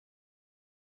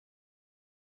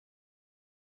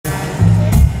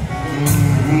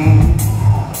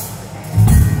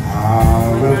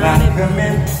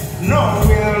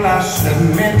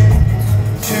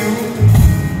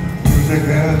took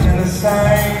her to the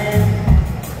side.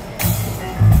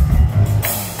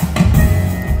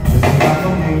 Just like a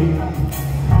me,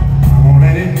 I won't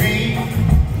let it be.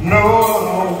 No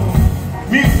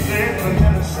music or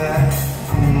genocide.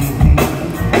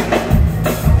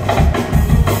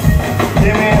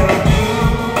 Give me a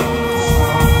blues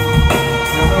song.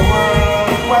 Tell the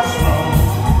world what's wrong.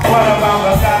 What about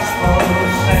the gospel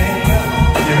singer?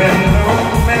 Giving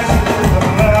those messages of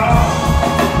love.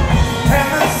 And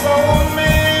the soul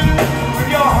man with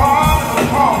your heart in the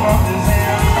palm of his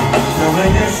hand,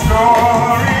 telling your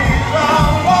stories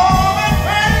of love and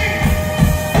pain.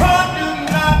 But do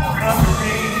not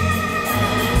understand.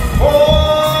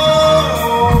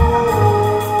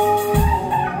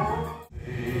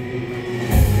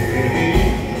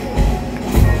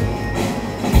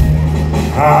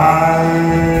 I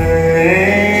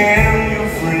am your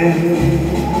friend.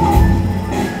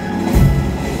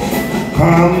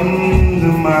 Come to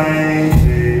my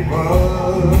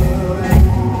table,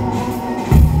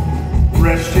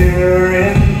 rest here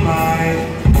in my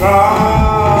garden.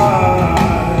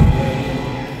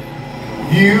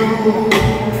 You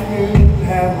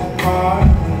have a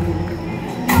pardon,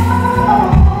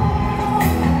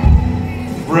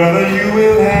 brother, you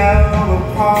will have a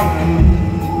pardon.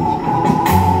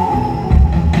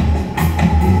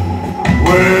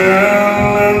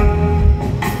 Well,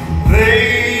 they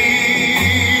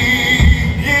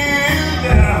give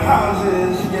their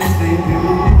houses, yes they do,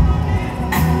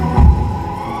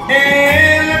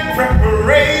 in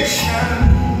preparation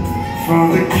for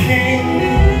the king.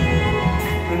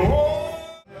 And oh,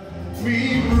 me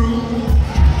rule,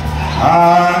 I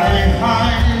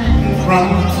hide from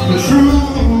the truth,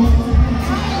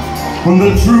 from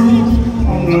the truth,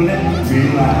 on the let me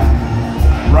lie,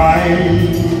 right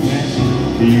next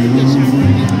to you.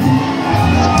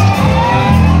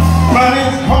 But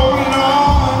it's holding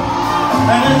on,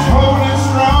 and it's holding